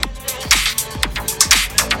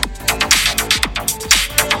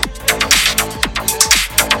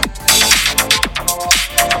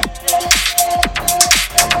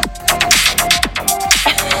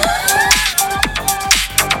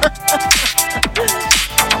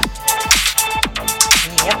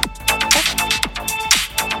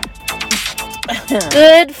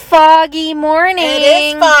Good foggy morning.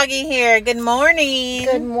 It is foggy here. Good morning.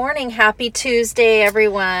 Good morning. Happy Tuesday,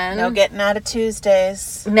 everyone. No getting out of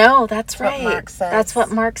Tuesdays. No, that's right. What Mark says. That's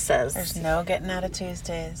what Mark says. There's no getting out of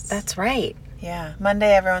Tuesdays. That's right. Yeah.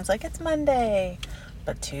 Monday, everyone's like, it's Monday.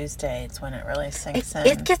 But Tuesday, it's when it really sinks in.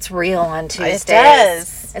 It gets real on Tuesdays. It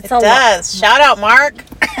does. It does. Shout out, Mark.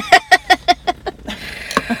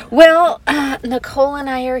 Well, Nicole and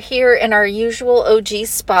I are here in our usual OG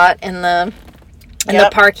spot in the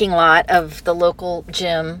parking lot of the local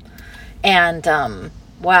gym, and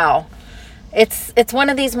wow, it's one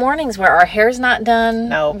of these mornings where our hair's not done.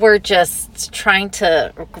 No, we're just trying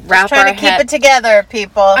to keep it together,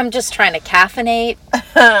 people. I'm just trying to caffeinate.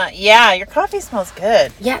 Yeah, your coffee smells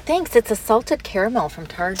good. Yeah, thanks. It's a salted caramel from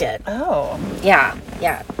Target. Oh, yeah.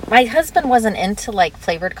 My husband wasn't into like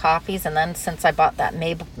flavored coffees, and then since I bought that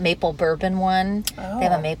maple bourbon one, they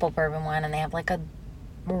have a maple bourbon one, and they have like a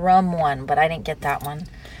rum one, but I didn't get that one.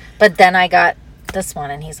 But then I got this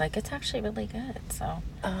one, and he's like, it's actually really good. So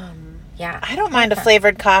yeah, I don't mind a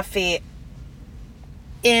flavored coffee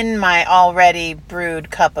in my already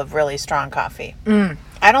brewed cup of really strong coffee.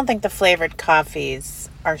 I don't think the flavored coffees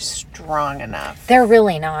are strong enough. They're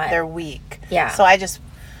really not. They're weak. Yeah. So I just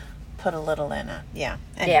put a little in it. Yeah.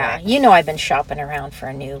 Anyway. Yeah. You know, I've been shopping around for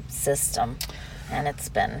a new system, and it's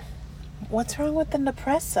been... What's wrong with the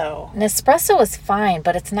Nespresso? Nespresso is fine,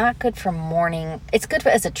 but it's not good for morning. It's good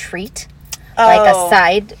as a treat, like a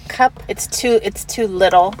side cup. It's too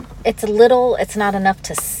little. It's little. It's not enough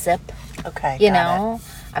to sip. Okay. You know,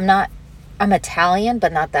 I'm Italian,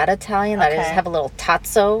 but not that Italian. That I just have a little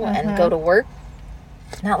tazzo and go to work.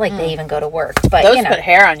 Not like they even go to work, but those put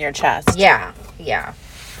hair on your chest. Yeah.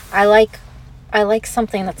 I like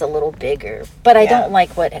something that's a little bigger, but I don't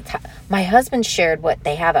like what my husband shared what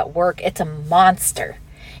they have at work. It's a monster.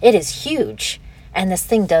 It is huge. And this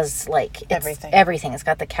thing does like everything. It's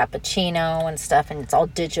got the cappuccino and stuff, and it's all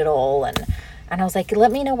digital. And I was like,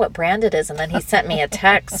 let me know what brand it is. And then he sent me a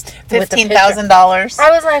text. $15,000.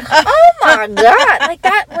 I was like, oh my God. Like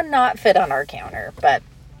that would not fit on our counter. But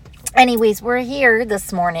anyways, we're here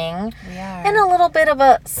this morning in a little bit of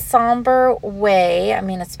a somber way. I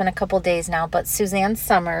mean, it's been a couple days now, but Suzanne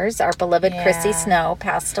Summers, our beloved Chrissy Snow,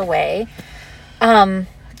 passed away.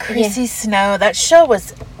 Chrissy Snow, that show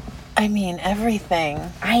was, I mean, everything.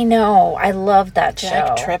 I know. I love that show.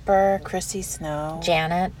 Jack Tripper, Chrissy Snow.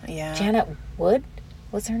 Janet. Yeah. Janet Wood?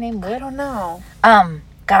 Was her name Wood? I don't know.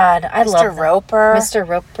 God, I love Mr. Roper. Mr.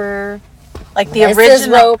 Roper. Like the Mrs.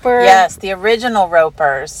 original Roper. Yes, the original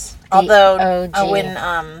Ropers. Although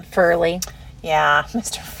when Furley. Yeah,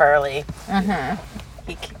 Mr. Furley.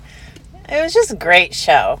 It was just a great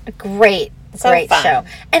show. Great show.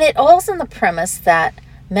 And it all's in the premise that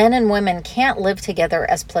men and women can't live together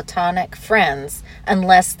as platonic friends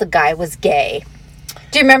unless the guy was gay.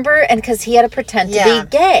 Do you remember? And because he had to pretend to be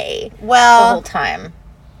gay the whole time,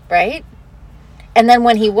 right? And then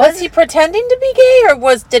when he was he pretending to be gay,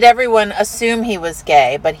 or did everyone assume he was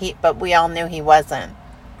gay, but we all knew he wasn't?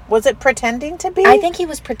 Was it pretending to be? I think he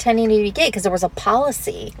was pretending to be gay because there was a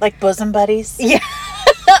policy, like bosom buddies. Yeah.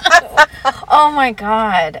 Oh my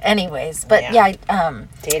God. Anyways, but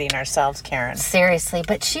dating ourselves, Karen. Seriously,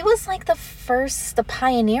 but she was like the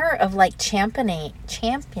pioneer of like championing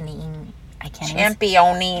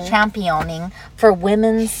for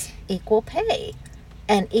women's equal pay.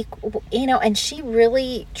 And equal, and she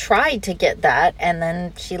really tried to get that, and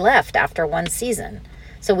then she left after one season.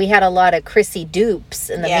 So we had a lot of Chrissy dupes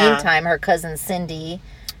in the meantime. Her cousin Cindy,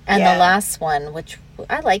 and the last one, which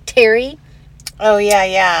I like, Terry. Oh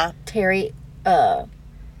yeah. Terry.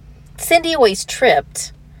 Cindy always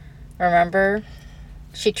tripped. Remember,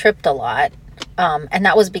 she tripped a lot, and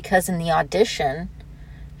that was because in the audition.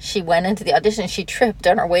 She went into the audition. She tripped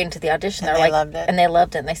on her way into the audition. And they loved it. And they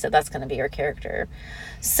loved it. And they said, that's going to be her character.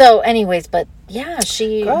 So anyways, but yeah,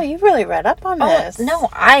 she... Girl, you really read up on this. No,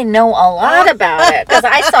 I know a lot about it. Because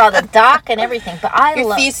I saw the doc and everything. But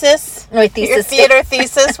Your thesis? My thesis. Your theater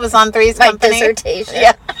thesis was on Three's Company? My dissertation.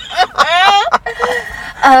 Yeah.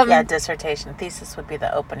 Dissertation. Thesis would be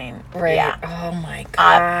the opening. Right. Yeah. Oh my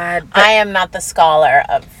God. I am not the scholar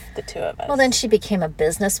of the two of us. Well, then she became a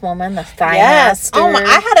businesswoman, the thigh master. Oh my,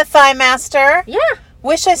 I had a thigh master. Yeah.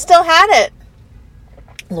 Wish I still had it.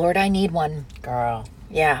 Lord, I need one. Girl.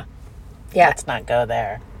 Yeah. Let's not go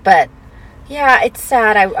there. But, yeah, it's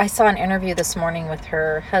sad. I saw an interview this morning with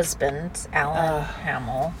her husband, Alan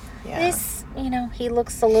Hamill. Yeah. He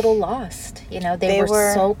looks a little lost. They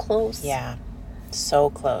were so close. Yeah. So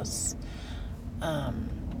close.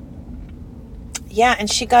 Yeah,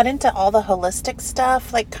 and she got into all the holistic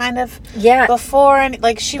stuff, like kind of before, and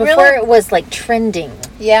like before it was like trending.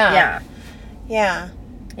 Yeah. Yeah.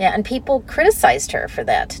 Yeah, and people criticized her for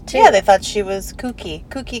that, too. Yeah, they thought she was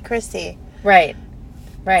kooky Chrissy. Right.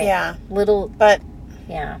 Yeah. But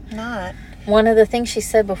yeah. Not. One of the things she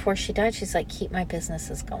said before she died, she's like, keep my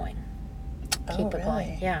businesses going. Keep it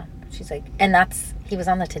going. Yeah. She's like, and he was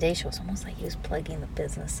on the Today Show. It's almost like he was plugging the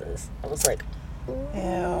businesses. I was like, ooh.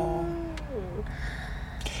 Ew.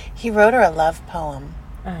 He wrote her a love poem.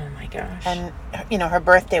 Oh my gosh. And, her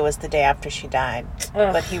birthday was the day after she died.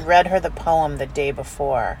 Ugh. But he read her the poem the day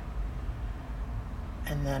before.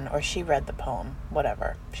 And then, or she read the poem,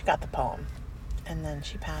 whatever. She got the poem. And then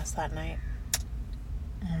she passed that night.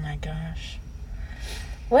 Oh my gosh.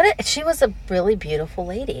 She was a really beautiful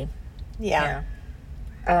lady. Yeah.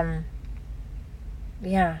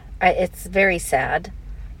 Yeah. It's very sad.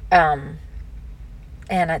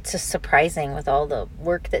 And it's just surprising with all the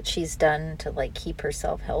work that she's done to keep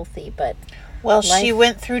herself healthy, but she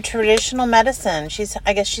went through traditional medicine.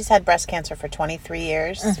 I guess she's had breast cancer for 23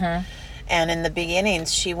 years. Mm-hmm. And in the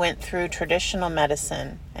beginnings, she went through traditional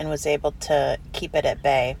medicine and was able to keep it at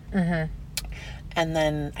bay. Mm-hmm. And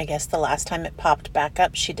then I guess the last time it popped back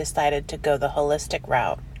up, she decided to go the holistic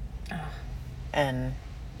route. Oh. And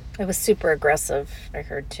it was super aggressive, I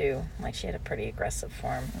heard too. She had a pretty aggressive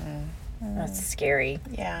form. Mm-hmm. That's scary.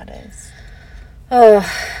 Yeah, it is. Oh,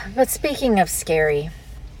 but speaking of scary,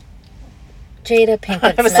 Jada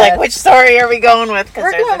Pinkett-Smith. I was like, which story are we going with?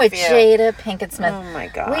 We're going with Jada Pinkett-Smith. Oh my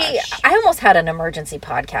gosh. I almost had an emergency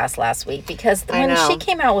podcast last week because when she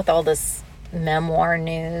came out with all this memoir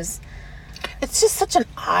news, it's just such an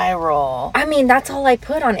eye roll. I mean, that's all I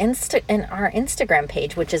put on in our Instagram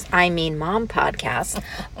page, which is I Mean Mom Podcast.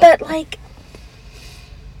 But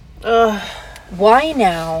why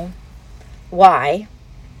now? Why?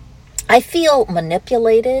 I feel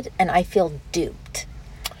manipulated and I feel duped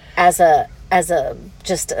as a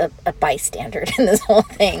bystander in this whole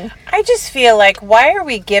thing. I just feel like, why are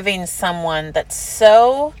we giving someone that's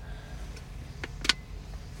so...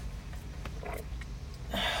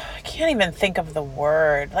 I can't even think of the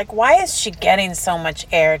word. Why is she getting so much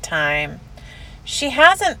airtime? She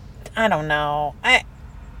hasn't... I don't know.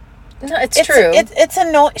 No, it's true.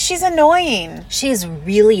 She's annoying. She's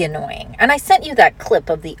really annoying. And I sent you that clip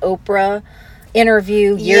of the Oprah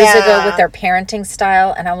interview years ago with their parenting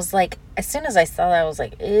style. And I was like, as soon as I saw that, I was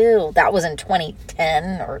like, ew, that was in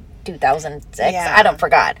 2010 or 2006. Yeah. I don't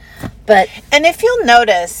forgot. And if you'll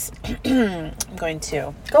notice, I'm going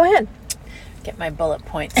to... Go ahead. Get my bullet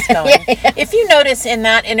points going. Yeah. If you notice in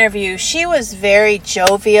that interview, she was very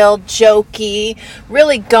jovial, jokey,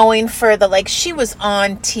 really going for she was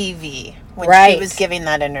on TV when she was giving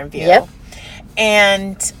that interview. Yep.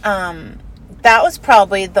 And that was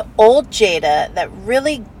probably the old Jada that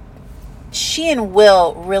really, she and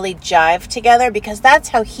Will really jive together because that's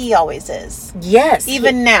how he always is. Yes.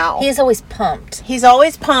 Even now. He's always pumped. He's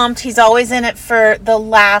always pumped. He's always in it for the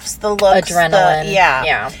laughs, the looks. Adrenaline.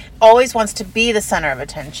 Yeah. Always wants to be the center of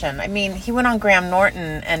attention. I mean, he went on Graham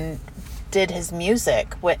Norton and did his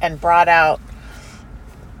music and brought out...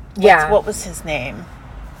 What was his name?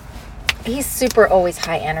 He's super always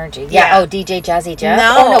high energy. Yeah. Oh, DJ Jazzy Jeff?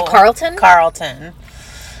 No, Carlton? Carlton.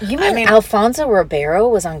 You mean Alfonso Ribeiro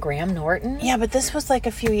was on Graham Norton? Yeah, but this was like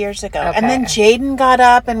a few years ago. Okay. And then Jaden got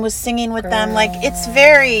up and was singing with them. Like, it's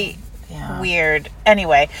very weird.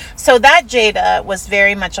 Anyway, so that Jada was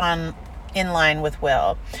very much in line with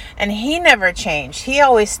Will. And he never changed. He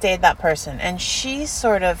always stayed that person. And she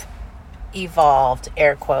sort of evolved,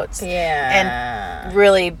 air quotes. Yeah. And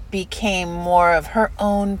really became more of her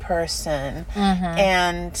own person. Mm-hmm.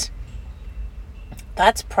 And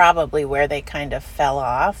that's probably where they kind of fell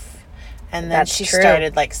off. And then she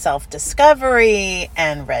started like self-discovery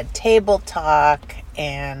and Red Table Talk,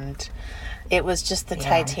 and it was just the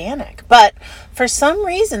Titanic. But for some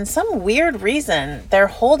reason, some weird reason, they're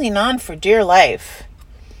holding on for dear life.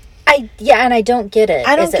 And I don't get it.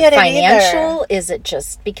 I don't get it either. Is it financial? Is it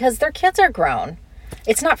just because their kids are grown?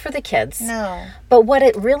 It's not for the kids. No. But what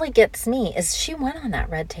it really gets me is she went on that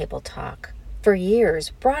Red Table Talk for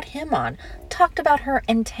years, brought him on, talked about her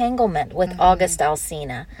entanglement with August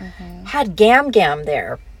Alsina, had Gam Gam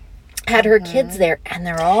there, had her kids there, and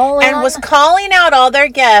they're all in and was calling out all their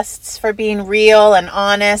guests for being real and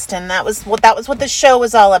honest, and that was what the show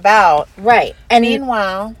was all about. Right. And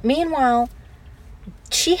meanwhile,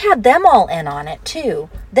 she had them all in on it too.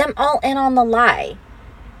 Them all in on the lie,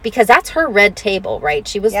 because that's her red table, right?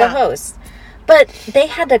 She was the host, but they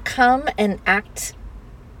had to come and act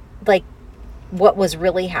like what was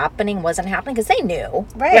really happening wasn't happening because they knew,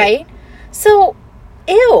 right? So,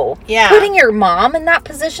 ew. Yeah. Putting your mom in that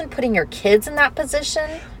position, putting your kids in that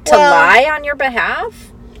position to lie on your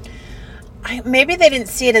behalf. maybe they didn't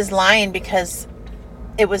see it as lying because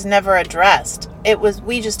it was never addressed.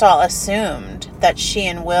 We just all assumed that she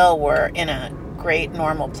and Will were in a great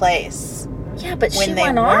normal place. Yeah, but she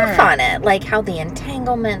went off on it, like how the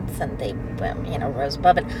entanglements and they, rose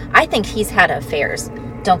above it. I think he's had affairs.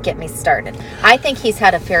 Don't get me started. I think he's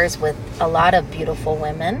had affairs with a lot of beautiful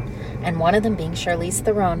women, and one of them being Charlize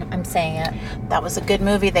Theron. I'm saying it. That was a good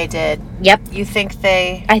movie they did. Yep. You think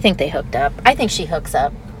they... I think they hooked up. I think she hooks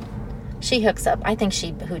up. She hooks up. I think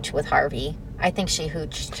she hooched with Harvey. I think she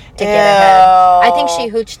hooched to get ahead. I think she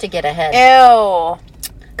hooched to get ahead. Ew.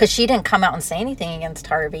 Because she didn't come out and say anything against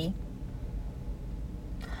Harvey.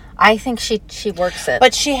 I think she works it.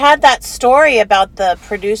 But she had that story about the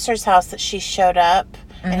producer's house that she showed up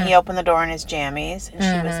and he opened the door in his jammies and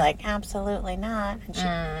she was like, absolutely not. And she,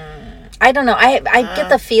 I don't know. I get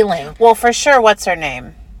the feeling. Well, for sure, what's her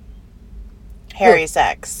name? Harry's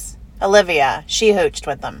ex. Olivia. She hooched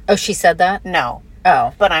with them. Oh, she said that? No.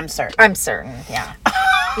 Oh. But I'm certain. I'm certain, yeah.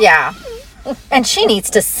 Yeah. And she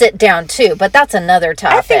needs to sit down, too, but that's another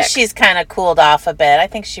topic. I think she's kind of cooled off a bit. I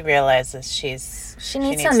think she realizes She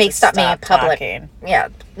needs to stop making public. Talking. Yeah,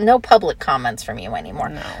 no public comments from you anymore.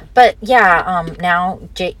 No. But yeah, now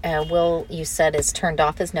Will, you said, is turned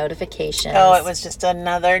off his notifications. Oh, it was just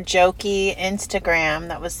another jokey Instagram.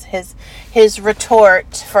 That was his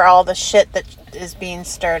retort for all the shit that is being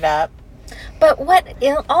stirred up. But what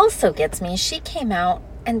also gets me, she came out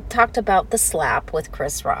and talked about the slap with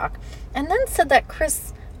Chris Rock, and then said that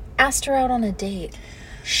Chris asked her out on a date.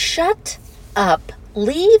 Shut up.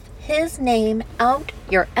 Leave his name out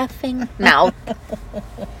your effing mouth.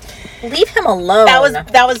 Leave him alone.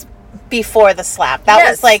 That was before the slap. That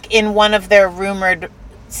was like in one of their rumored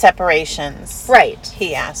separations. Right.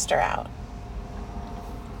 He asked her out.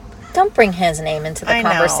 Don't bring his name into the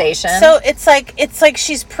conversation. So it's like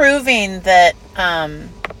she's proving that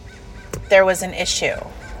there was an issue.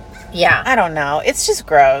 Yeah. I don't know. It's just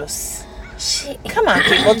gross. Come on,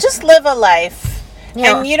 people. Just live a life.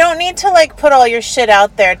 Yeah. And you don't need to, like, put all your shit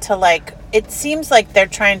out there to, like... It seems like they're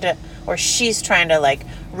trying to... Or she's trying to, like,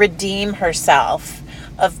 redeem herself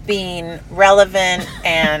of being relevant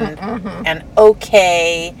and and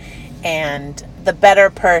okay and the better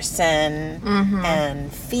person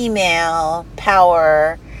and female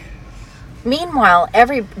power. Meanwhile,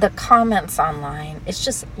 the comments online is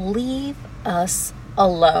just leave us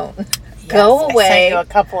alone. Yes, go away. I sent you a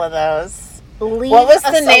couple of those. Leave what was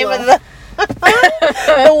the name alone. of the...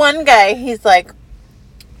 The one guy, he's like,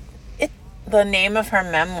 the name of her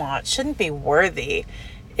memoir, it shouldn't be worthy.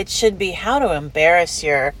 It should be how to embarrass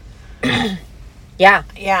your... Yeah.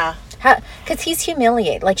 Yeah. Because he's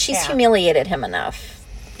humiliated. Like, she's humiliated him enough,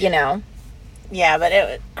 you know? Yeah,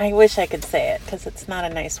 but I wish I could say it, because it's not a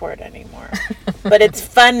nice word anymore. But it's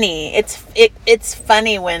funny. It's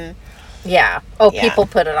funny when... Yeah. Oh, people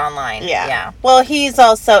put it online. Yeah. Well, he's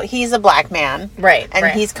a black man. Right. And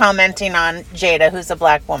he's commenting on Jada, who's a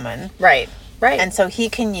black woman. Right. Right. And so he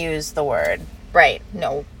can use the word. Right.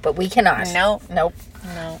 No, but we cannot. No. Nope.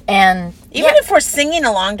 No. And even if we're singing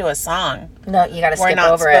along to a song. No, you got to skip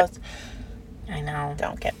over it. I know.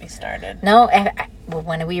 Don't get me started. No,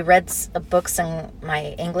 when we read books in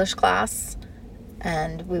my English class,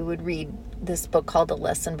 and we would read this book called A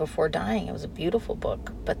Lesson Before Dying. It was a beautiful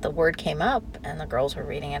book, but the word came up and the girls were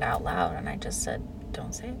reading it out loud, and I just said,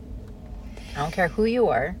 don't say it. I don't care who you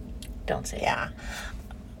are. Don't say it. Yeah.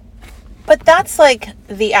 But that's like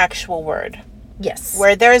the actual word. Yes.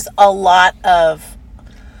 Where there's a lot of,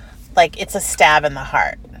 like, it's a stab in the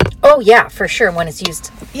heart. Oh, yeah, for sure, when it's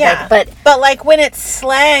used. Yeah. Like, but like when it's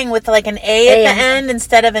slang with like an A at the end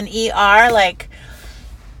instead of an ER, like.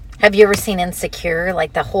 Have you ever seen Insecure?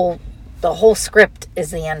 Like the whole script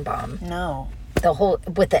is the N-bomb. No. The whole,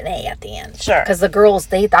 with an A at the end. Sure. Because the girls,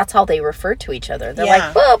 that's how they refer to each other. They're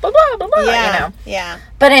like, blah, blah, blah, blah, blah, yeah. you know. Yeah.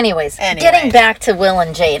 But anyways, getting back to Will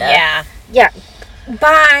and Jada. Yeah. Yeah.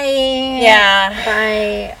 Bye. Yeah.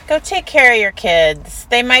 Bye. Go take care of your kids.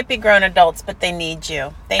 They might be grown adults, but they need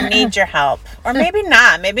you. They need your help. Or maybe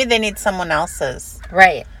not. Maybe they need someone else's.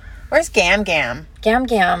 Right. Where's Gam Gam? Gam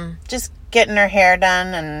Gam. Just getting her hair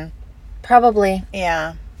done and... Probably.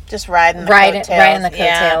 Yeah. Just riding the coattails. Riding the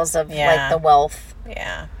coattails of, like, the wealth.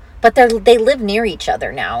 Yeah. But they live near each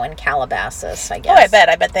other now in Calabasas, I guess. Oh, I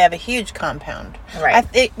bet they have a huge compound. Right.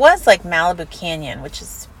 It was like Malibu Canyon, which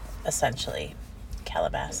is essentially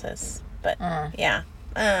Calabasas. But, yeah.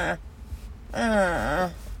 I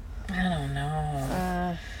don't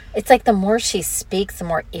know. It's like the more she speaks, the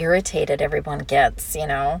more irritated everyone gets, you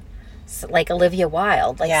know? So, like Olivia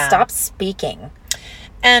Wilde. Like, stop speaking.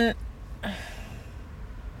 And...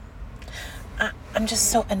 I'm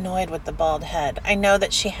just so annoyed with the bald head. I know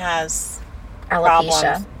that she has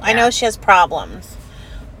problems. I know she has problems,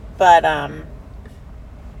 but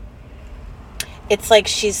it's like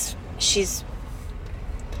she's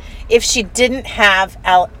if she didn't have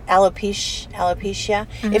alopecia,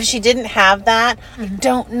 if she didn't have that, I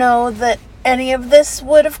don't know that any of this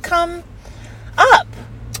would have come up.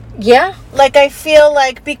 Yeah. Like, I feel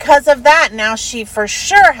like because of that, now she for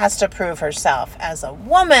sure has to prove herself as a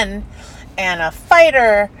woman and a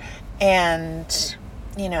fighter and,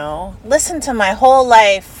 you know, listen to my whole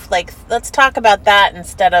life. Like, let's talk about that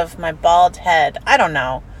instead of my bald head. I don't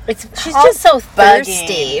know. She's just so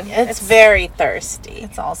thirsty. It's very thirsty.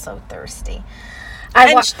 It's also thirsty.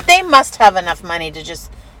 They must have enough money to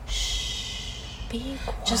just be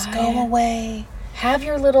quiet. Just go away. Have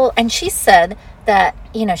your little... And she said that,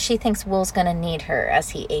 you know, she thinks Will's going to need her as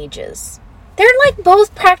he ages. They're, like,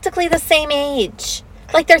 both practically the same age.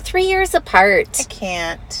 Like, they're 3 years apart. I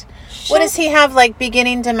can't. What does he have, like,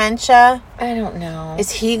 beginning dementia? I don't know. Is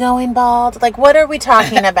he going bald? Like, what are we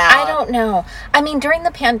talking about? I don't know. I mean, during the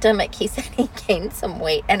pandemic, he said he gained some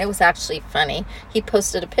weight, and it was actually funny. He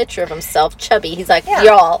posted a picture of himself, chubby. He's like,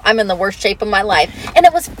 y'all, I'm in the worst shape of my life. And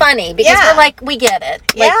it was funny, because we're like, we get it.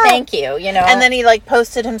 Like, thank you, you know. And then he, like,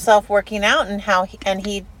 posted himself working out and how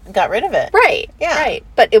he got rid of it. Right. Yeah. Right.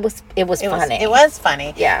 But it was funny. It was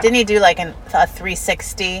funny. Yeah. Didn't he do, like, a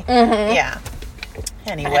 360? Mm-hmm. Yeah.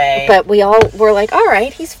 Anyway. But we all were like, all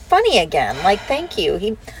right, he's funny again. Like, thank you.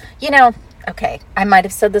 He, you know, okay, I might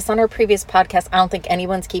have said this on our previous podcast. I don't think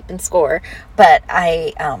anyone's keeping score. But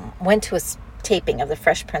I went to a taping of The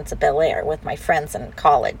Fresh Prince of Bel-Air with my friends in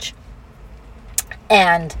college.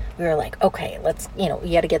 And we were like, okay, let's, you know,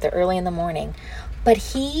 you got to get there early in the morning. But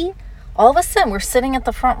all of a sudden, we're sitting at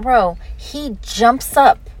the front row. He jumps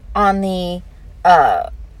up on the,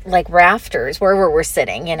 like, rafters, wherever we're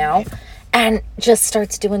sitting, you know. And just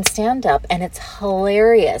starts doing stand-up, and it's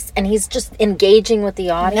hilarious. And he's just engaging with the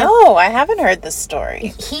audience. No, I haven't heard this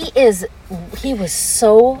story. He was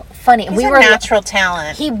so funny. He's a natural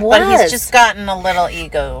talent. He was. But he's just gotten a little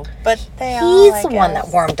ego. But he's the one that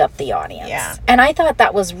warmed up the audience. Yeah. And I thought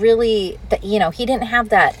that was really, you know, he didn't have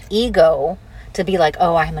that ego to be like,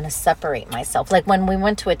 oh, I'm going to separate myself. Like, when we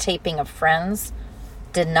went to a taping of Friends,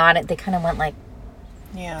 they kind of went like,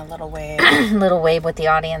 yeah, a little wave. little wave with the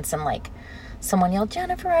audience, and like, someone yelled,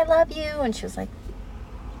 Jennifer, I love you. And she was like,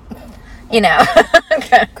 you know.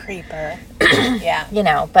 Creeper. Yeah. You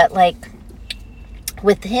know, but like,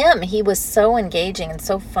 with him, he was so engaging and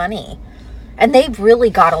so funny. And they really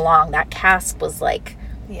got along. That cast was like,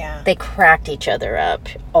 yeah, they cracked each other up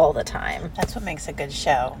all the time. That's what makes a good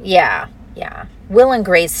show. Yeah. Yeah. Will and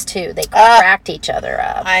Grace, too. They cracked each other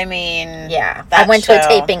up. I mean, yeah. I went to a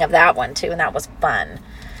taping of that one, too, and that was fun.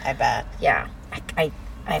 I bet. Yeah.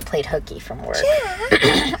 I played hooky from work.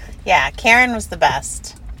 Yeah, Karen was the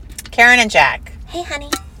best. Karen and Jack. Hey, honey.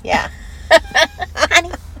 Yeah.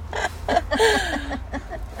 Honey.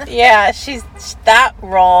 Yeah, that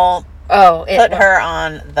role put her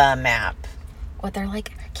on the map. Well, they're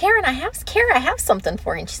like, Karen, I have something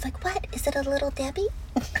for you. And she's like, what? Is it a little Debbie?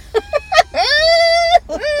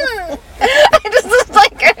 I just was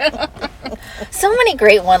like, so many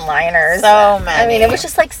great one-liners. So many. I mean, it was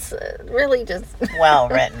just like really just well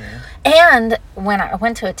written. And when I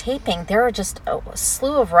went to a taping, there were just a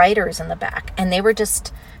slew of writers in the back, and they were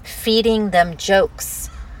just feeding them jokes,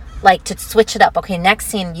 like to switch it up. Okay, next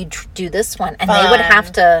scene you do this one, and they would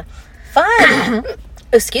have to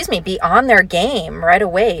be on their game right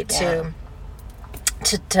away to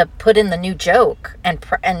put in the new joke and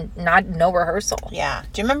not no rehearsal. Yeah.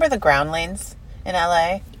 Do you remember the Groundlings in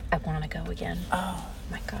LA? I want to go again. Oh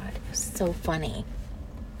my God, it was so funny.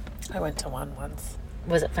 I went to one once.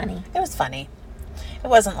 Was it funny? It was funny. It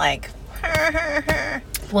wasn't like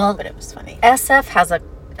well, but it was funny. SF has a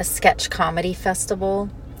sketch comedy festival,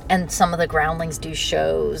 and some of the Groundlings do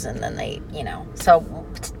shows, and then they, you know. So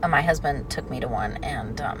my husband took me to one,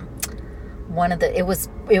 and it was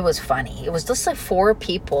funny. It was just like 4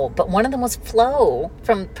 people, but one of them was Flo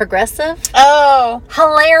from Progressive. Oh,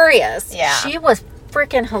 hilarious! Yeah, she was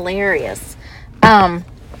freaking hilarious.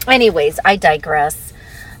 Anyways, I digress.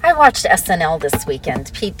 I watched SNL this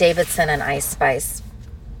weekend. Pete Davidson and Ice Spice.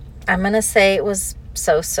 I'm gonna say it was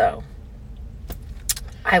so-so.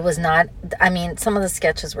 Some of the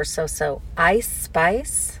sketches were so-so. Ice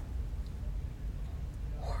Spice?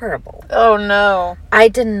 Horrible. Oh, no. I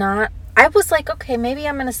was like, okay, maybe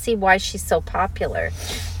I'm going to see why she's so popular.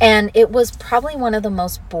 And it was probably one of the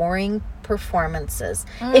most boring performances.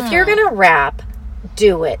 If you're going to rap,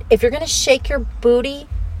 do it. If you're going to shake your booty,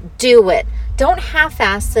 do it. Don't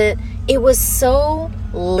half-ass it. It was so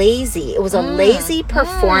lazy. It was a lazy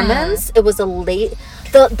performance. It was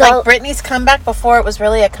Like Britney's comeback before it was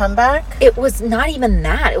really a comeback? It was not even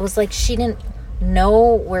that. It was like she didn't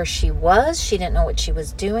know where she was. She didn't know what she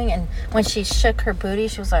was doing. And when she shook her booty,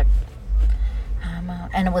 she was like,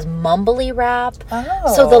 and it was mumbly rap.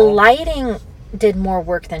 Oh. So the lighting did more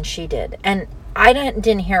work than she did. And I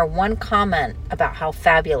didn't hear one comment about how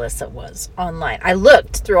fabulous it was online. I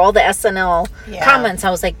looked through all the SNL comments. I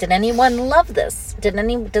was like, did anyone love this?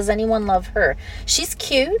 Does anyone love her? She's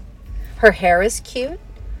cute. Her hair is cute.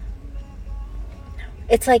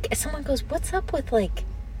 It's like if someone goes, what's up with like,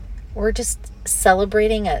 we're just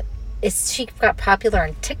celebrating is she got popular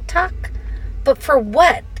on TikTok? But for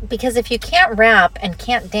what? Because if you can't rap and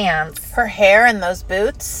can't dance. Her hair and those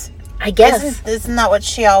boots? I guess. Isn't that what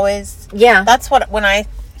she always... Yeah. That's what, when I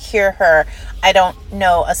hear her, I don't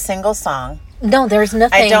know a single song. No, there's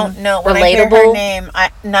nothing I don't know. When relatable. I hear her name,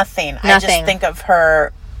 nothing. I just think of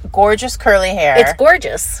her gorgeous curly hair. It's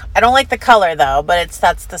gorgeous. I don't like the color, though, but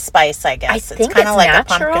that's the spice, I guess. It's kind of like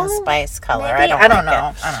natural, a pumpkin spice color. maybe? I don't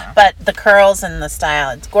know. But the curls and the style,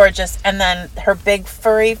 it's gorgeous. And then her big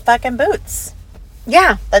furry fucking boots.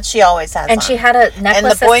 Yeah. That she always has And on. she had a necklace.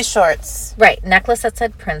 And the boy shorts. Right. Necklace that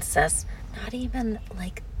said princess. Not even,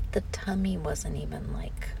 like, the tummy wasn't even,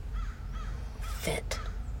 like, fit.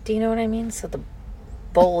 Do you know what I mean? So the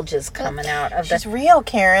bulge is coming out of She's real,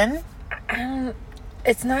 Karen.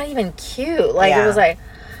 It's not even cute. Like, it was like,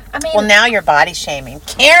 I mean. Well, now you're body shaming.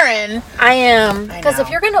 Karen! I am. Because if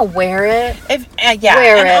you're going to wear it.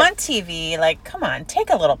 Wear it. On TV, like, come on, take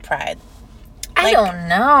a little pride. I don't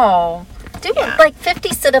know. Do like 50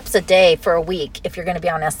 sit-ups a day for a week if you're going to be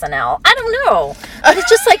on SNL. I don't know. But it's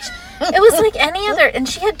just like, it was like any other. And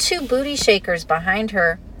she had 2 booty shakers behind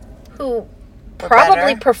her who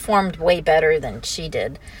probably performed way better than she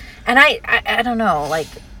did. And I don't know. Like,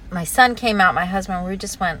 my son came out, my husband, we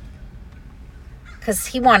just went, because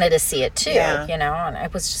he wanted to see it too, you know, and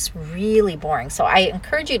it was just really boring. So I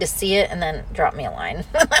encourage you to see it and then drop me a line.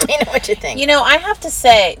 Let me know what you think. You know, I have to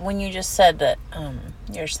say, when you just said that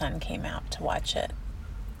your son came out to watch it,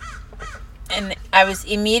 and I was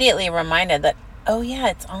immediately reminded that, oh yeah,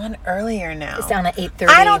 it's on earlier now. It's on at 8:30.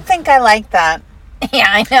 I don't think I like that. Yeah,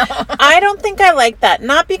 I know. I don't think I like that.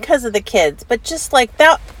 Not because of the kids, but just like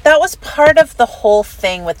that was part of the whole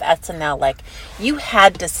thing with SNL. Like, you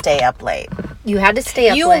had to stay up late. You had to stay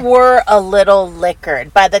up late. You were a little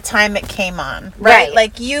liquored by the time it came on. Right?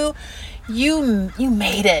 Like, you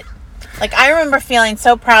made it. Like, I remember feeling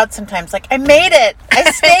so proud sometimes. Like, I made it.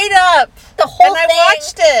 I stayed up. The whole thing. I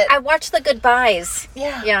watched it. I watched the goodbyes.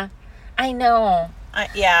 Yeah. Yeah. I know. I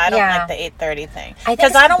don't like the 8:30 thing.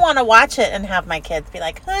 Because I don't want to watch it and have my kids be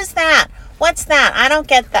like, who's that? What's that? I don't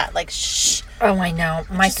get that. Like, shh. Oh, I know.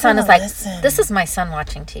 My son is like, this is my son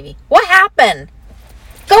watching TV. What happened?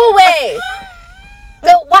 Go away.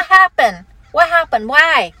 What happened? What happened?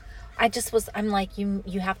 Why? I'm like,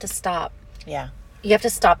 you have to stop. Yeah. You have to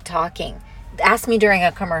stop talking. Ask me during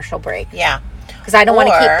a commercial break. Yeah. Because I don't want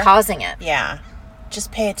to keep pausing it. Yeah.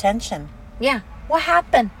 Just pay attention. Yeah. What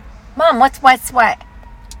happened? Mom, what's what?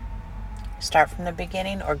 Start from the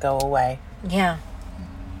beginning or go away. Yeah.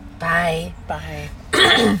 Bye.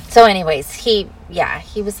 So anyways, he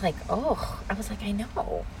was like, oh, I was like, I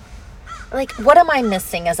know. Like, what am I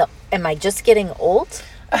missing? Am I just getting old?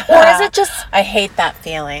 Or is it just... I hate that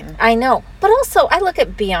feeling. I know. But also, I look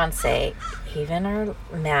at Beyonce, even her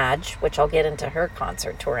Madge, which I'll get into her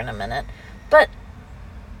concert tour in a minute. But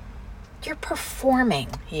you're performing.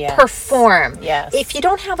 Yes. Perform. Yes. If you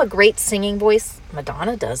don't have a great singing voice,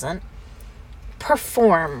 Madonna doesn't.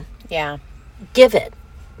 Perform. Yeah. Give it.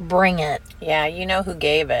 Bring it. Yeah, you know who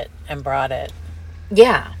gave it and brought it.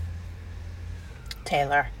 Yeah.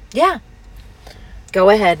 Taylor. Yeah. Go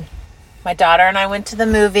ahead. My daughter and I went to the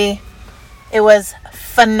movie. It was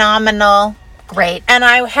phenomenal. Great. And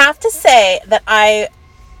I have to say that I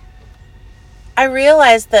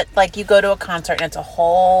realized that, like, you go to a concert and it's a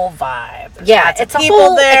whole vibe. There's lots of people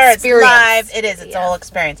whole there. Experience. It's live. It is. It's a whole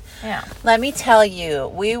experience. Yeah. Let me tell you,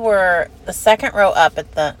 we were the second row up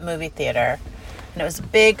at the movie theater, and it was a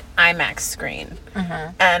big IMAX screen.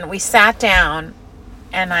 Mm-hmm. And we sat down,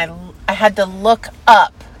 and I had to look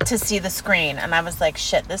up to see the screen, and I was like,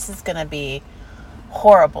 shit, this is gonna be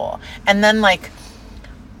horrible. And then, like,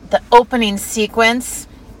 the opening sequence,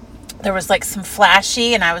 there was like some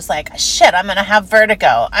flashy, and I was like, shit, I'm gonna have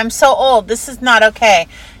vertigo. I'm so old. This is not okay.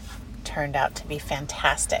 Turned out to be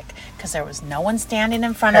fantastic because there was no one standing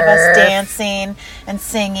in front of us dancing and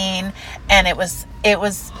singing, and it was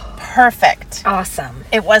perfect. Awesome.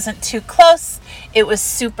 It wasn't too close. It was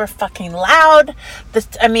super fucking loud.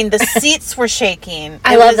 The seats were shaking.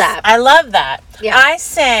 I love that. I love that. Yeah. I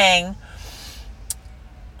sang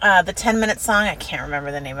the 10-minute song. I can't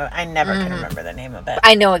remember the name of it. I never can remember the name of it.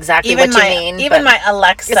 I know exactly what you mean. Even my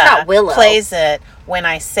Alexa it's not Willow. plays it when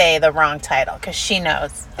I say the wrong title because she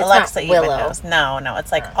knows. It's Alexa not Willow. even knows. No,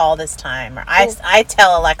 it's like All This Time. Or I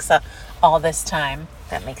tell Alexa All This Time.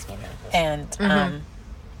 That makes me nervous.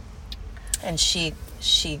 And she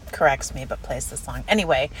corrects me but plays the song.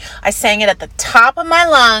 Anyway, I sang it at the top of my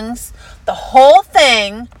lungs, the whole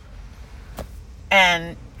thing,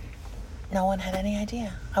 and no one had any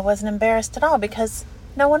idea. I wasn't embarrassed at all because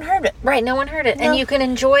no one heard it. Right, no one heard it. No. And you can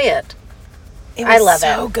enjoy it. I love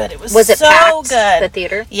it. so Good. It was it so packed, good. the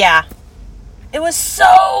theater? Yeah. It was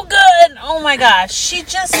so good. Oh my gosh.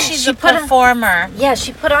 She's a performer. Yeah,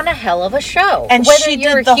 she put on a hell of a show. And whether she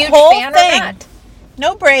you're did a the huge whole fan thing. Or not.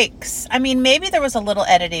 No breaks. I mean, maybe there was a little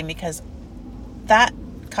editing because that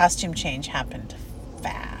costume change happened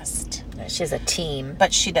fast. She has a team.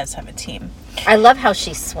 But she does have a team. I love how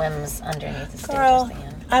she swims underneath the stage. Girl,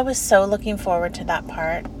 I was so looking forward to that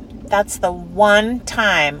part. That's the one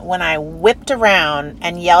time when I whipped around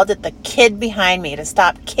and yelled at the kid behind me to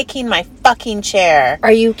stop kicking my fucking chair.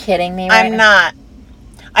 Are you kidding me right I'm not.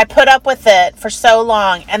 I put up with it for so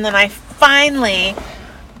long, and then I finally...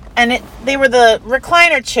 And they were the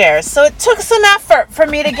recliner chairs, so it took some effort for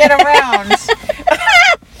me to get around.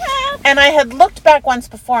 And I had looked back once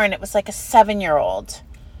before, and it was like a 7-year-old.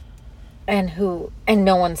 And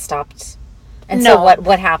no one stopped. And No. so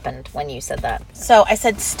what happened when you said that? So I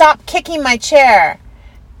said, "Stop kicking my chair."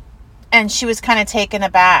 And she was kind of taken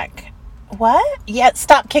aback. "What?" "Yeah,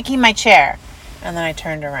 stop kicking my chair." And then I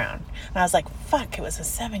turned around. And I was like, fuck, it was a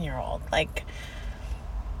 7-year-old. Like,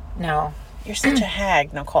 No. you're such a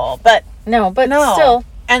hag, Nicole. But No. still.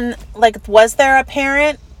 And, like, was there a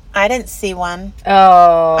parent? I didn't see one.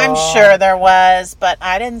 Oh. I'm sure there was, but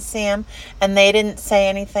I didn't see him. And they didn't say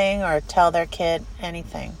anything or tell their kid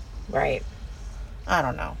anything. Right. I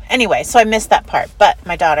don't know. Anyway, so I missed that part. But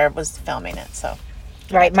my daughter was filming it, so...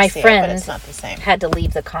 Right, my friend but it's not the same. had to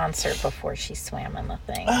leave the concert before she swam in the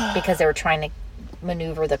thing because they were trying to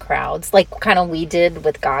maneuver the crowds, like kind of we did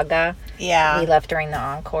with Gaga. Yeah. We left during the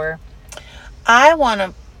encore. I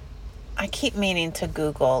keep meaning to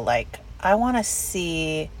Google, like, I want to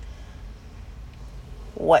see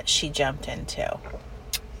what she jumped into.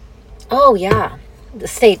 Oh, yeah.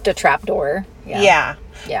 The trapdoor. Yeah.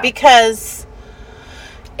 Yeah. Because...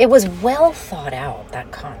 It was well thought out,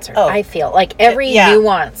 that concert. Oh. I feel like every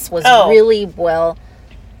nuance was really well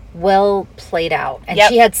played out. And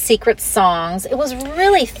she had secret songs. It was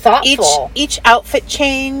really thoughtful. Each outfit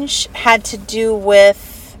change had to do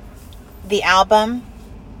with the album.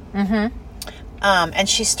 Mm-hmm. And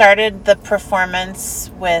she started the performance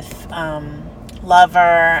with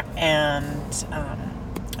Lover and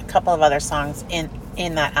a couple of other songs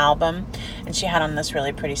in that album. And she had on this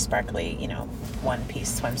really pretty sparkly,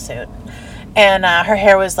 one-piece swimsuit. And her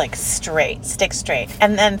hair was like stick straight.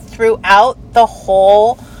 And then throughout the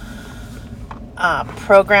whole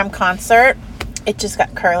program concert, it just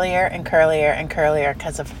got curlier and curlier and curlier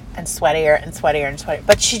and sweatier and sweatier and sweatier.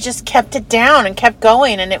 But she just kept it down and kept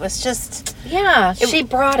going, and it was just... Yeah, she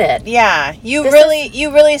brought it. Yeah, you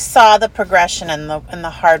really saw the progression and the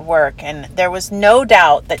hard work, and there was no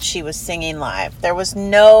doubt that she was singing live. There was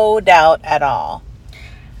no doubt at all.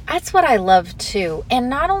 That's what I love too. And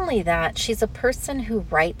not only that, she's a person who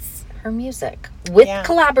writes her music with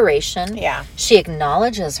collaboration. Yeah. She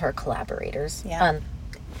acknowledges her collaborators. Yeah.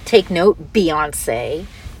 Take note, Beyonce.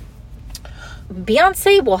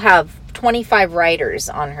 Beyonce will have 25 writers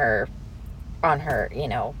on her,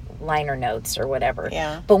 liner notes or whatever.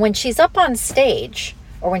 Yeah. But when she's up on stage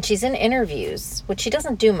or when she's in interviews, which she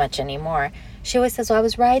doesn't do much anymore, she always says, "Well, I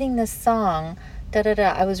was writing this song,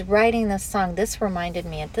 da-da-da. I was writing this song. This reminded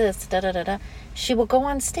me of this, da-da-da-da." She will go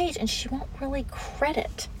on stage and she won't really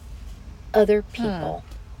credit other people.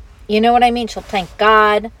 You know what I mean? She'll thank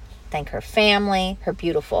God, thank her family, her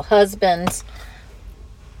beautiful husband.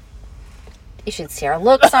 You should see our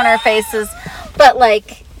looks on our faces. But,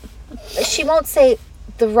 like, she won't say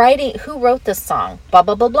the writing, who wrote this song, blah,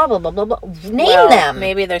 blah, blah, blah, blah, blah, blah, blah. Name them.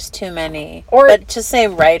 Maybe there's too many. But just say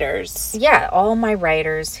writers. Yeah, all my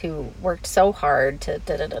writers who worked so hard to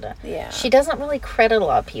da-da-da-da. Yeah. She doesn't really credit a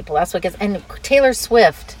lot of people. That's what gets... And Taylor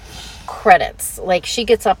Swift credits. Like, she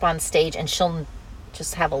gets up on stage and she'll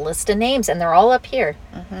just have a list of names, and they're all up here.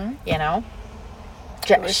 Mm-hmm.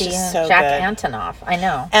 Jack Antonoff. I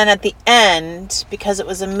know. And at the end, because it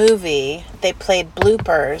was a movie, they played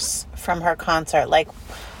bloopers from her concert. Like,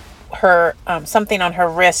 her something on her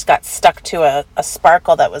wrist got stuck to a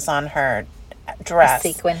sparkle that was on her dress.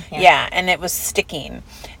 A sequin. Yeah, and it was sticking.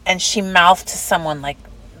 And she mouthed to someone like,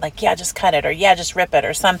 yeah, just cut it, or yeah, just rip it,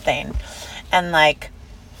 or something. And, like,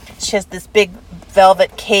 She has this big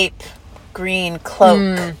velvet cape, green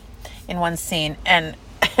cloak in one scene. And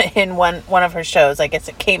in one of her shows, I guess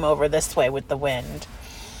it came over this way with the wind.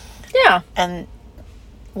 Yeah. And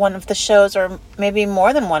one of the shows, or maybe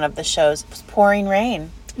more than one of the shows, was pouring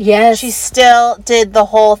rain. Yes. She still did the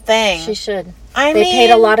whole thing. She should. They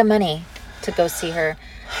paid a lot of money to go see her.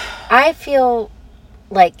 I feel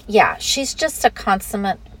like, yeah, she's just a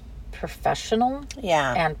consummate professional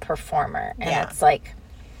and performer. And it's like,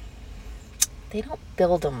 they don't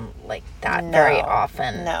build them like that very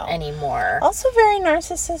often anymore. Also very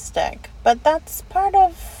narcissistic, but that's part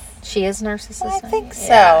of... She is narcissistic? I think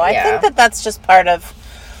so. I think that's just part of...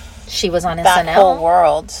 She was on SNL. That whole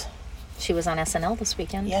world. She was on SNL this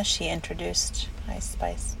weekend. Yeah, she introduced Ice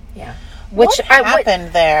Spice. Yeah. What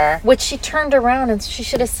happened there? Which she turned around and she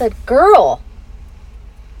should have said, girl,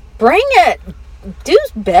 bring it. Do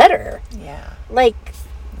better. Yeah. Like,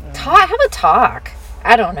 have a talk.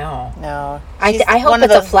 I don't know. No. I hope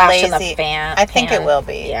it's a flash in the pan. I think it will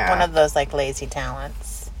be. Yeah. One of those, like, lazy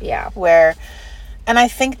talents. Yeah. Where, and I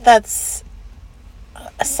think that's,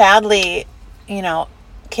 sadly, you know,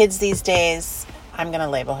 kids these days, I'm going to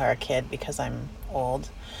label her a kid because I'm old.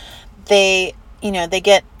 They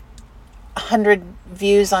get 100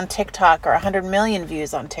 views on TikTok or 100 million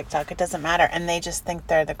views on TikTok. It doesn't matter. And they just think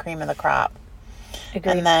they're the cream of the crop.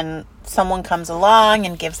 Agreed. And then someone comes along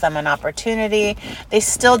and gives them an opportunity. They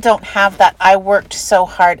still don't have that I worked so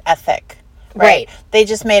hard ethic. Right. They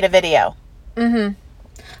just made a video. Mm-hmm.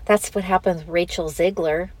 That's what happened with Rachel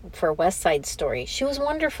Ziegler for West Side Story. She was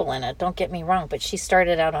wonderful in it, don't get me wrong, but she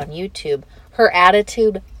started out on YouTube. Her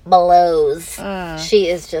attitude blows. She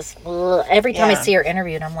is just... Every time I see her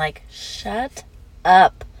interviewed, I'm like, shut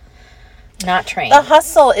up. Not trained. The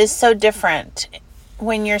hustle is so different.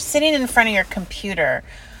 When you're sitting in front of your computer,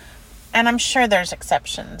 and I'm sure there's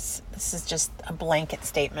exceptions. This is just a blanket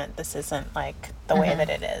statement. This isn't like the way that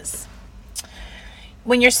it is.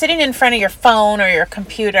 When you're sitting in front of your phone or your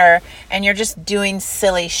computer and you're just doing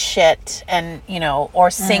silly shit and, you know, or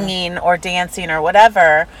singing or dancing or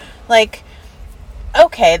whatever, like,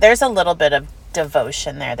 okay, there's a little bit of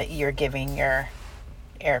devotion there that you're giving your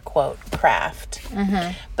air quote craft.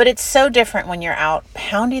 But it's so different when you're out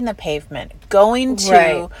pounding the pavement, going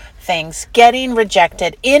to things, getting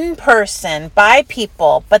rejected in person by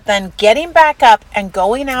people, but then getting back up and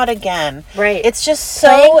going out again. Right. It's just so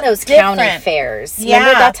playing those different. County fairs. Yeah.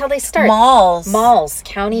 Remember, that's how they start. Malls,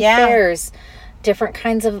 county fairs, different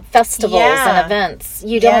kinds of festivals and events.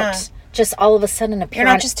 You don't just all of a sudden appear.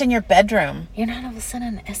 You're not just in your bedroom. You're not all of a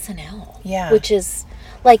sudden on SNL. Yeah. Which is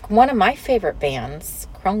like one of my favorite bands,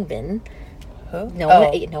 Khruangbin. Who?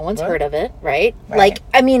 No one's heard of it, right? Like,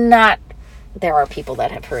 I mean, there are people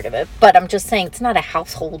that have heard of it, but I'm just saying it's not a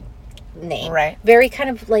household name. Right. Very kind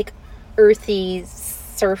of like earthy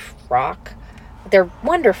surf rock. They're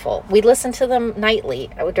wonderful. We listen to them nightly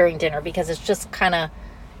during dinner because it's just kind of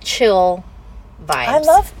chill vibes. I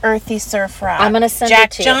love earthy surf rock. I'm going to send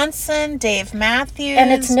Jack it to Johnson, Dave Matthews,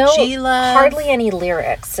 and it's G-Love. hardly any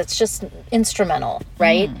lyrics. It's just instrumental,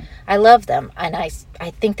 right? I love them, and I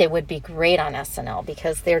think they would be great on SNL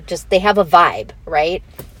because they have a vibe, right?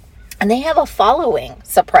 And they have a following,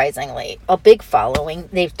 surprisingly, a big following.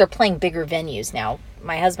 They're playing bigger venues now.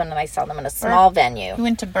 My husband and I saw them in a small venue. We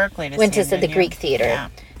went to Berkeley to went see to the Greek Theater. Yeah.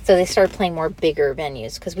 So they started playing more bigger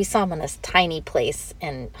venues because we saw them in this tiny place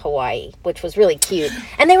in Hawaii, which was really cute.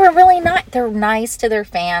 And they were really nice. They're nice to their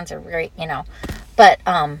fans. They're very, but,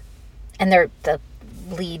 and they're the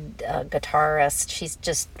lead guitarist. She's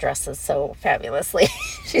just dresses so fabulously.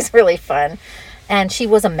 She's really fun. And she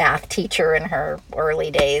was a math teacher in her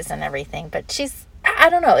early days and everything. But I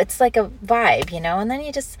don't know, it's like a vibe, And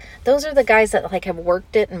then those are the guys that like have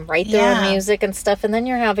worked it and write their own music and stuff. And then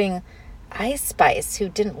you're having Ice Spice, who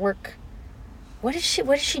didn't work. What is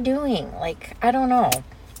she doing? Like, I don't know. It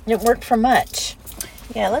didn't work for much.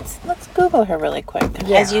 Yeah, let's Google her really quick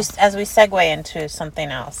as we segue into something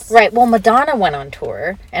else. Right. Well, Madonna went on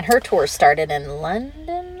tour, and her tour started in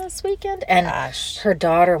London this weekend, and her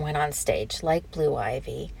daughter went on stage like Blue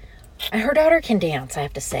Ivy, and her daughter can dance. I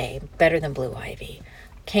have to say, better than Blue Ivy.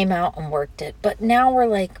 Came out and worked it, but now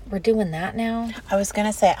we're doing that now. I was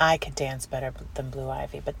gonna say I could dance better than Blue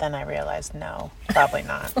Ivy, but then I realized no, probably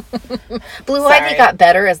not. Blue Ivy got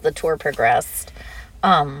better as the tour progressed,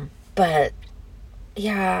 but.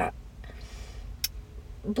 Yeah,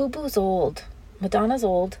 Boo Boo's old. Madonna's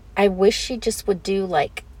old. I wish she just would do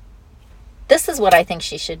this is what I think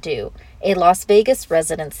she should do. A Las Vegas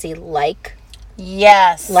residency like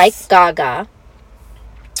Gaga.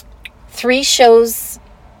 3 shows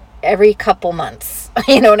every couple months.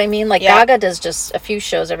 You know what I mean? Gaga does just a few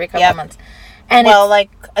shows every couple months. And well, like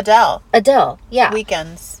Adele. Yeah.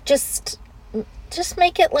 Weekends. Just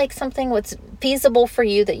make it like something that's feasible for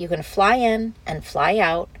you, that you can fly in and fly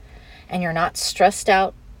out, and you're not stressed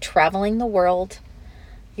out traveling the world.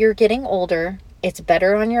 You're getting older. It's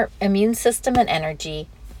better on your immune system and energy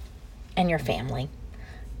and your family.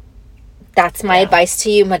 That's my advice to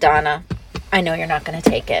you, Madonna. I know you're not going to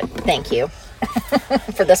take it. Thank you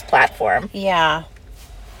for this platform. Yeah.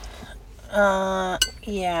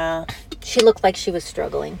 Yeah. She looked like she was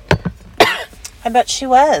struggling. I bet she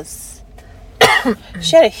was.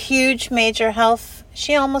 She had a huge major health.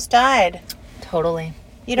 She almost died. Totally.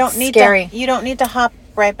 You don't need scary. You don't need to hop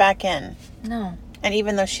right back in. No. And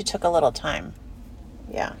even though she took a little time.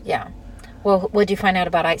 Yeah. Yeah. Well, what did you find out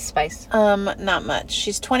about Ice Spice? Not much.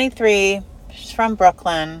 She's 23. She's from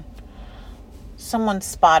Brooklyn. Someone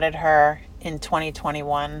spotted her in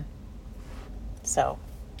 2021. So.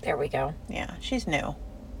 There we go. Yeah, she's new.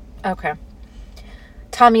 Okay.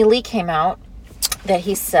 Tommy Lee came out that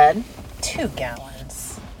he said 2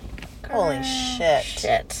 gallons. Holy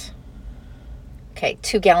shit. Okay,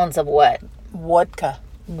 2 gallons of what? Vodka.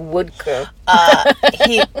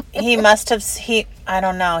 He must have, I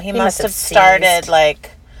don't know. He must have started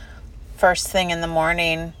like first thing in the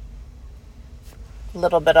morning, a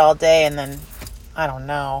little bit all day, and then I don't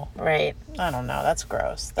know. Right. I don't know. That's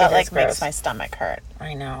gross. That like makes my stomach hurt.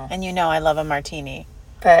 I know. And you know I love a martini.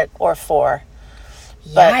 But or 4.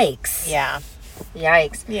 Yikes. Yeah.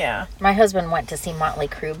 Yikes. Yeah. My husband went to see Motley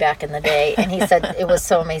Crue back in the day, and he said it was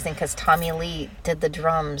so amazing because Tommy Lee did the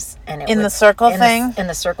drums, and the circle thing. In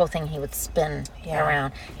the circle thing, he would spin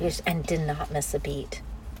around. And did not miss a beat.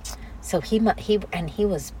 So he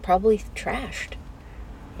was probably trashed.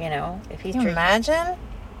 You know, if he's. Can you imagine?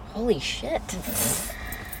 Holy shit.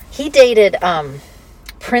 He dated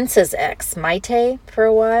Prince's ex, Maite, for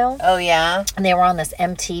a while. Oh yeah. And they were on this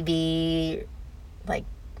MTV like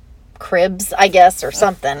Cribs, I guess, or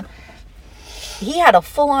something. He had a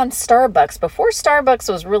full-on Starbucks. Before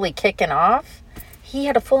Starbucks was really kicking off, he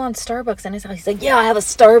had a full-on Starbucks in his house. He's like, yeah, I have a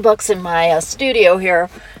Starbucks in my studio here.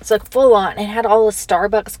 It's like full-on. It had all the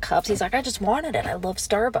Starbucks cups. He's like, I just wanted it. I love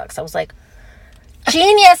Starbucks. I was like,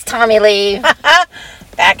 genius, Tommy Lee.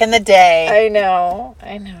 Back in the day. I know.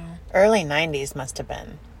 Early 90s must have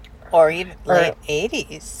been. Or even late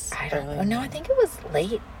 80s. I don't know. No, I think it was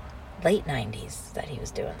late 90s that he was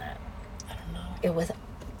doing that. I don't know. It was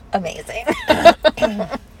amazing.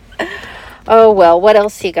 Oh, well, what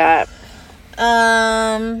else you got?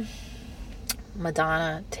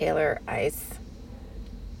 Madonna, Taylor, Ice.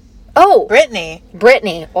 Oh!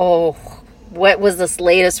 Britney. Oh, what was this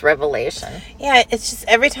latest revelation? Yeah, it's just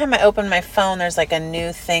every time I open my phone, there's like a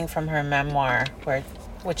new thing from her memoir,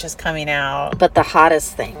 which is coming out. But the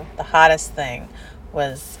hottest thing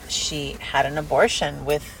was she had an abortion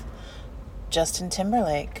with Justin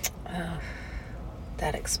Timberlake.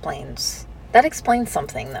 That explains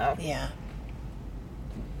something, though. Yeah.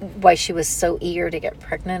 Why she was so eager to get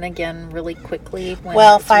pregnant again really quickly.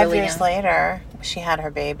 Well, 5 years later, she had her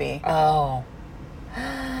baby. Oh.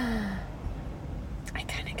 I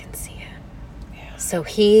kind of can see it. Yeah. So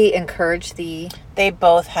he encouraged They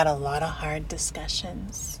both had a lot of hard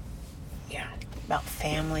discussions. Yeah. About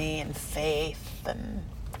family and faith and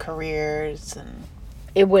careers and...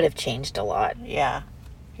 It would have changed a lot. Yeah.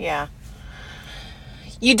 Yeah.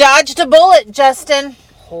 You dodged a bullet, Justin.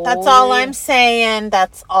 That's all I'm saying.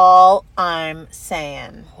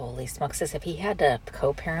 Holy smokes. As if he had to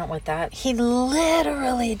co-parent with that. He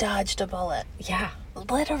literally dodged a bullet. Yeah.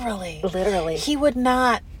 Literally. He would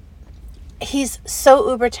not. He's so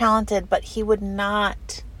uber talented, but he would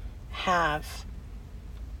not have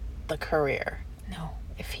the career. No.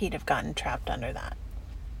 If he'd have gotten trapped under that.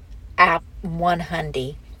 At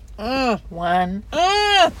 100.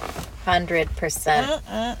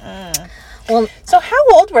 100%. Well, so how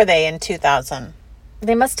old were they in 2000?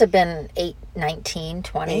 They must have been 8, 19,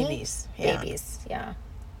 20. Babies, yeah.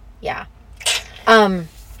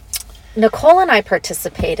 Nicole and I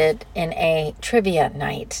participated in a trivia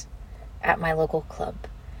night at my local club.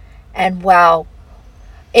 And wow,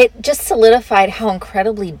 it just solidified how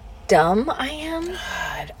incredibly dumb I am.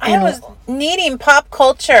 God, I was needing pop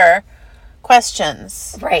culture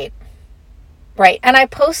questions. Right. And I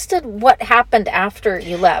posted what happened after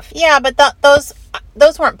you left. Yeah, but those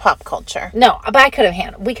weren't pop culture. No, but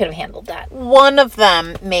we could have handled that. One of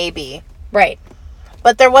them, maybe. Right.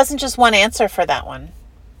 But there wasn't just one answer for that one.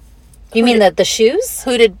 You mean the shoes?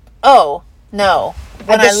 Oh, no.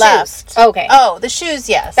 When I left. Okay. Oh, the shoes,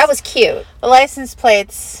 yes. That was cute. The license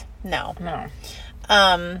plates, no.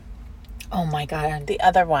 Oh my God. The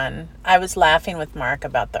other one. I was laughing with Mark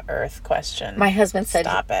about the Earth question. My husband said,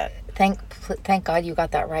 "Stop it." Thank God you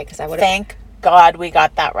got that right, because I would have. Thank God we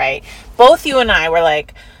got that right. Both you and I were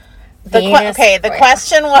like, the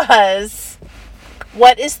question was,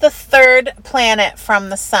 what is the third planet from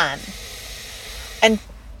the sun? And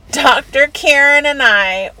Dr. Karen and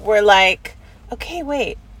I were like, okay,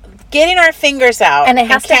 wait. Getting our fingers out. And it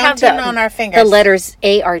has to have on our fingers. The letters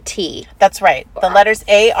A-R-T. That's right. The letters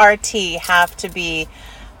A-R-T have to be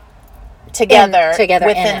together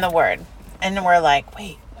within the word. And we're like,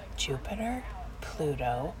 wait, Jupiter,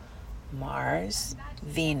 Pluto, Mars,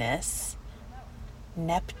 Venus,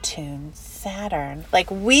 Neptune, Saturn.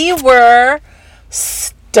 Like, we were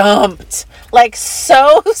stumped. Like,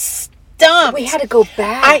 so stumped. We had to go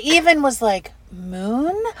back. I even was like,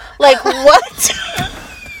 moon? Like, what?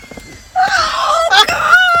 Oh,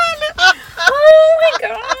 God. Oh, my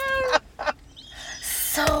God.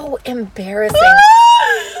 So embarrassing.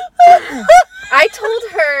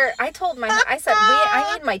 I said,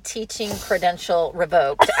 I need my teaching credential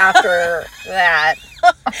revoked after that.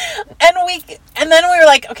 And then we were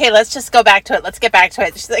like, okay, let's just go back to it. Let's get back to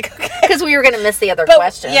it. She's like, okay. Because we were going to miss the other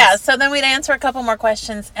questions. Yeah, so then we'd answer a couple more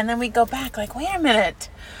questions, and then we'd go back, like, wait a minute.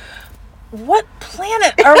 What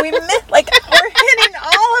planet are we missing? Like, we're hitting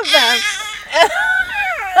all of them.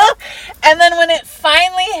 And then when it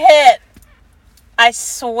finally hit, I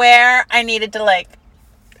swear I needed to, like...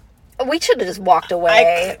 We should have just walked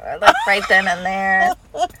away, like, right then and there.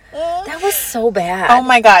 That was so bad. Oh,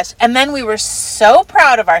 my gosh. And then we were so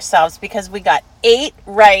proud of ourselves because we got 8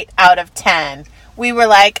 right out of 10. We were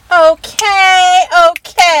like, okay.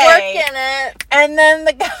 Working it. And then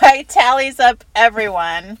the guy tallies up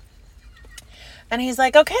everyone. And he's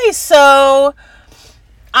like, okay, so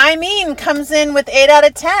comes in with 8 out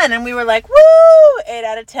of 10. And we were like, woo, 8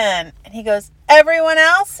 out of 10. And he goes, everyone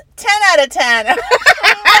else, 10 out of 10.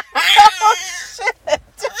 Oh, shit.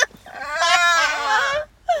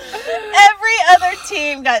 Every other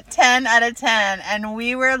team got 10 out of 10. And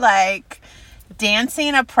we were like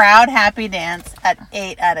dancing a proud, happy dance at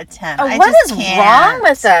 8 out of 10. What is wrong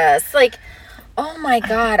with us? Like, oh my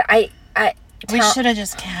God. We should have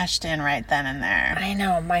just cashed in right then and there. I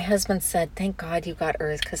know. My husband said, thank God you got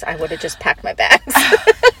Earth, because I would have just packed my bags.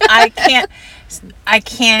 I can't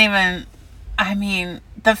even,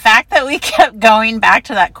 the fact that we kept going back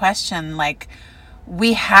to that question, like,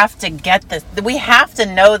 we have to get this, we have to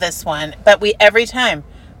know this one, but every time,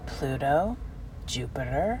 Pluto,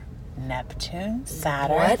 Jupiter, Neptune,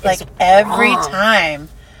 Saturn, every time.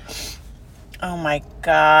 Oh my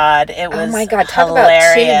God, it was hilarious. Talk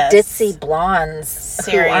about 2 ditzy blondes.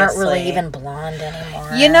 Seriously. Who aren't really even blonde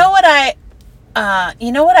anymore. You know what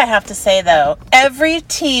I have to say though? Every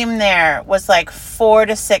team there was like 4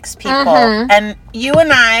 to 6 people. Mm-hmm. And you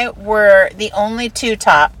and I were the only 2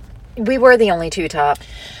 top. We were the only 2 top.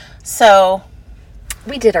 So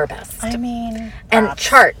we did our best. And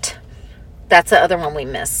chart. That's the other one we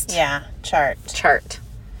missed. Yeah, chart.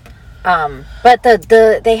 But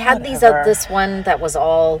they had this one that was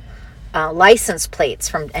all license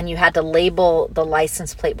plates and you had to label the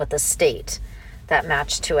license plate with the state that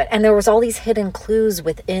matched to it. And there was all these hidden clues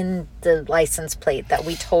within the license plate that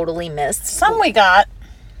we totally missed. Some we got.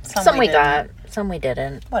 Some we got. Some we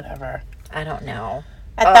didn't. Whatever. I don't know.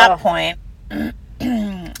 At that point, I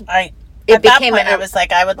was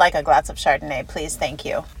like, I would like a glass of Chardonnay, please, thank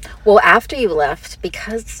you. Well, after you left,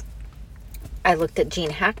 because I looked at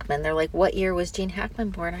Gene Hackman, they're like, what year was Gene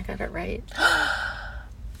Hackman born? I got it right.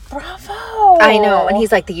 Bravo. I know. And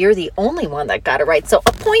he's like, you're the only one that got it right. So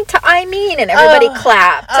a point to and everybody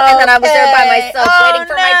clapped. Okay. And then I was there by myself waiting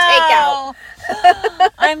for my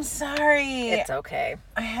takeout. I'm sorry. It's okay.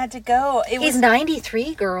 I had to go. He's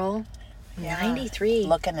 93, girl. Yeah. 93.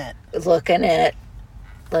 Looking it.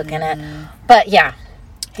 But yeah.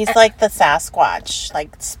 He's like the Sasquatch,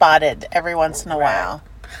 like spotted every once in a while.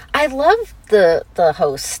 I love the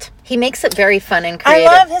host. He makes it very fun and creative.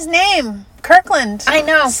 I love his name. Kirkland. I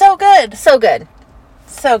know. So good. So good.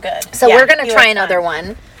 So good. So we're going to try another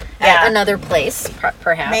one at another place,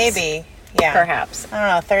 perhaps. Maybe. Yeah. Perhaps. I don't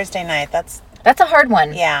know. Thursday night. That's a hard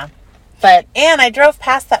one. Yeah. And I drove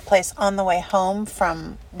past that place on the way home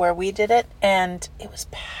from where we did it, and it was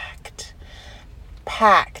packed.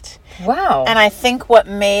 Wow. And I think what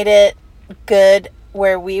made it good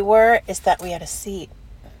where we were is that we had a seat.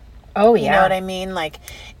 Oh, yeah. You know what I mean? Like,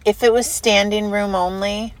 if it was standing room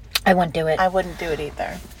only, I wouldn't do it. I wouldn't do it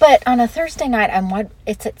either. But on a Thursday night,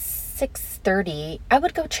 it's at 6:30. I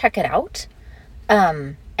would go check it out.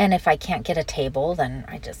 And if I can't get a table, then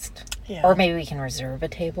I just... Yeah. Or maybe we can reserve a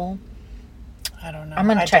table. I don't know. I'm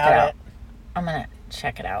going to check it out. I'm going to...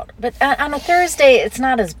 check it out. But on a Thursday, it's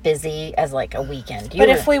not as busy as like a weekend.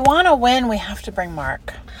 If we want to win, we have to bring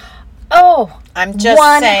Mark. Oh, I'm just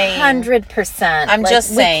 100%. I'm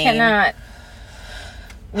just saying. We cannot.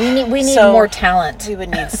 We need more talent. We would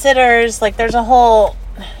need sitters. Like, there's a whole.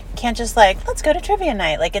 Can't just like, let's go to trivia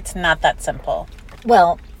night. Like, it's not that simple.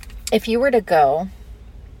 Well, if you were to go,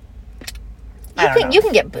 you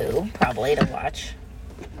can get Boo probably to watch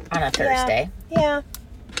on a Thursday. Yeah.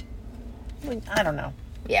 I don't know.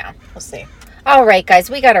 Yeah, we'll see. All right, guys,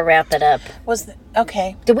 we got to wrap it up.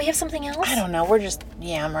 Okay. Did we have something else? I don't know. We're just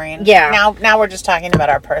yammering. Yeah. Now we're just talking about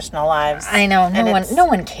our personal lives. I know. No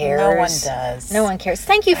one cares. No one does. No one cares.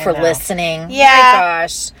 Thank you for listening. Yeah. My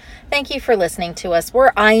gosh. Thank you for listening to us.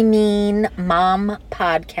 We're Mom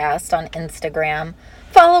Podcast on Instagram.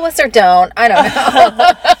 Follow us or don't. I don't know.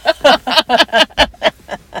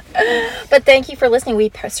 But thank you for listening.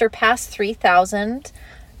 We surpassed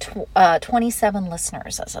 3,027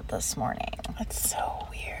 listeners as of this morning. That's so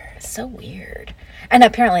weird. So weird. And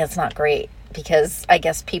apparently it's not great because I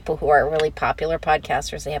guess people who are really popular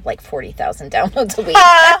podcasters, they have like 40,000 downloads a week.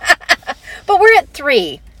 But we're at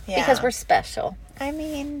 3 because we're special. I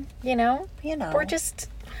mean, we're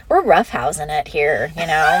roughhousing it here,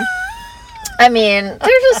 I mean,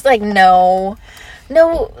 there's just like no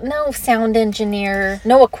sound engineer,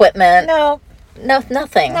 no equipment. No,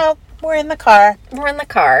 nothing. No, we're in the car.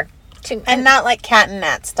 And not like cat and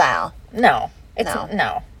gnat style. No.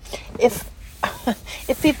 No. If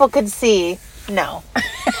people could see, no.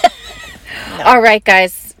 All right,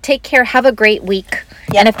 guys. Take care. Have a great week.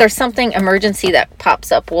 Yep. And if there's something emergency that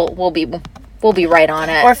pops up, we'll be right on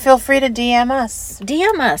it. Or feel free to DM us.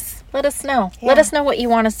 Let us know. Yeah. Let us know what you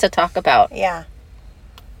want us to talk about. Yeah.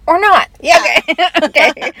 Or not. Yeah.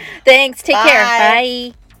 Okay. Thanks. Take care.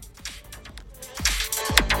 Bye.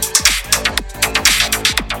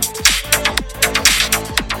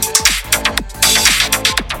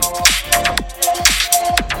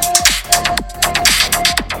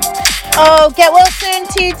 Oh, get well soon,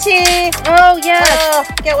 TT. Oh, yes. Oh,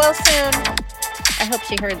 get well soon. I hope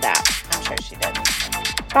she heard that. I'm sure she did.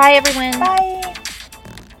 Bye, everyone. Bye.